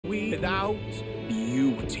Without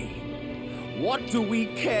beauty, what do we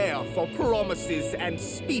care for promises and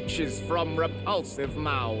speeches from repulsive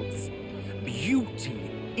mouths? Beauty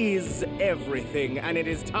is everything, and it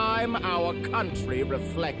is time our country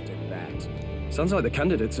reflected that. Sounds like the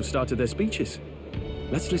candidates have started their speeches.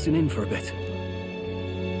 Let's listen in for a bit.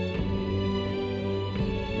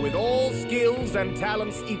 With all skills and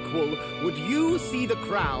talents equal, would you see the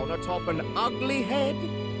crown atop an ugly head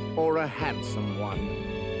or a handsome one?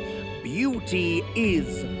 Beauty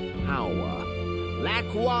is power. Lack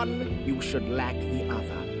one, you should lack the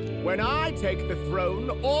other. When I take the throne,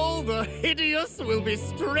 all the hideous will be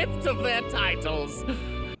stripped of their titles.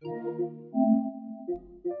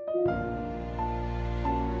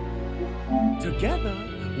 Together,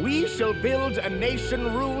 we shall build a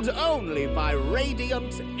nation ruled only by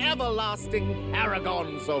radiant, everlasting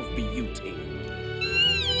paragons of beauty.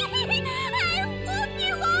 I love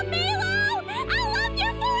you, Lord Milo! I love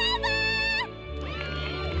you forever!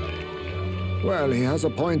 Well, he has a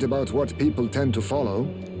point about what people tend to follow.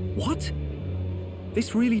 What?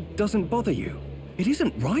 This really doesn't bother you? It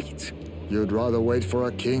isn't right. You'd rather wait for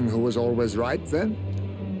a king who was always right, then?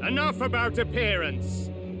 Enough about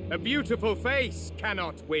appearance. A beautiful face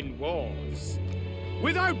cannot win wars.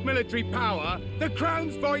 Without military power, the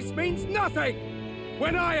crown's voice means nothing.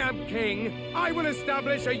 When I am king, I will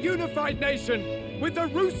establish a unified nation with the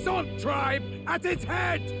Rudolph tribe at its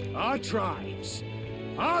head. Our tribes,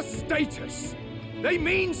 our status, they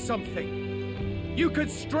mean something. You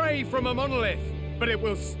could stray from a monolith, but it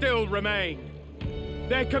will still remain.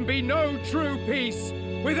 There can be no true peace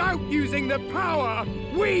without using the power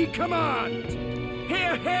we command.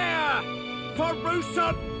 Hear, hear! For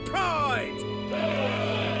Rudolph pride!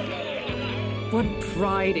 What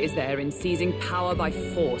pride is there in seizing power by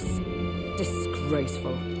force?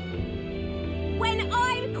 Disgraceful. When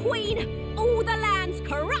I'm queen, all the land's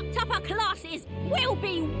corrupt upper classes will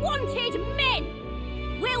be wanted men!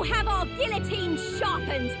 We'll have our guillotines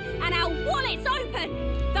sharpened and our wallets open.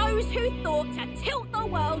 Those who thought to tilt the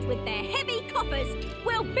world with their heavy coppers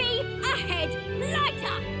will be a head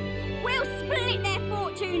lighter. We'll split their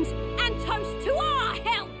fortunes and toast to our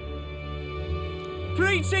health.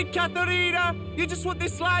 Preach it, Catherina! You're just what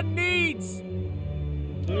this land needs!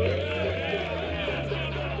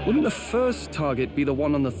 Wouldn't the first target be the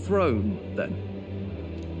one on the throne, then?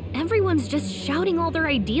 Everyone's just shouting all their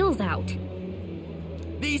ideals out.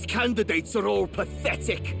 These candidates are all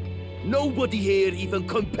pathetic. Nobody here even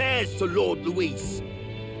compares to Lord Luis.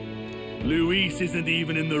 Luis isn't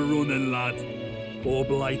even in the running, lad. Poor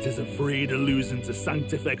Blight is afraid of losing to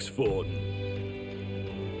Sanctifex Forden.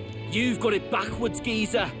 You've got it backwards,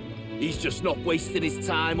 geezer. He's just not wasting his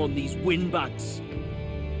time on these windbags.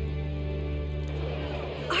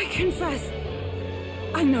 I confess,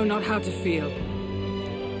 I know not how to feel.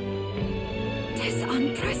 'Tis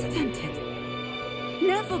unprecedented.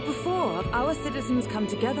 Never before have our citizens come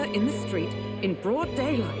together in the street in broad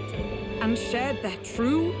daylight and shared their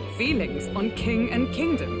true feelings on king and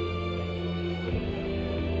kingdom.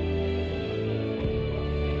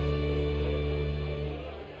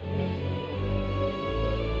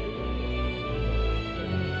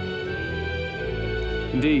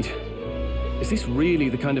 Indeed. Is this really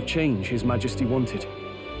the kind of change His Majesty wanted?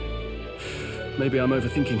 Maybe I'm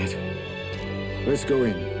overthinking it. Let's go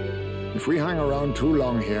in. If we hang around too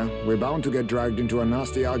long here, we're bound to get dragged into a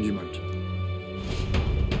nasty argument.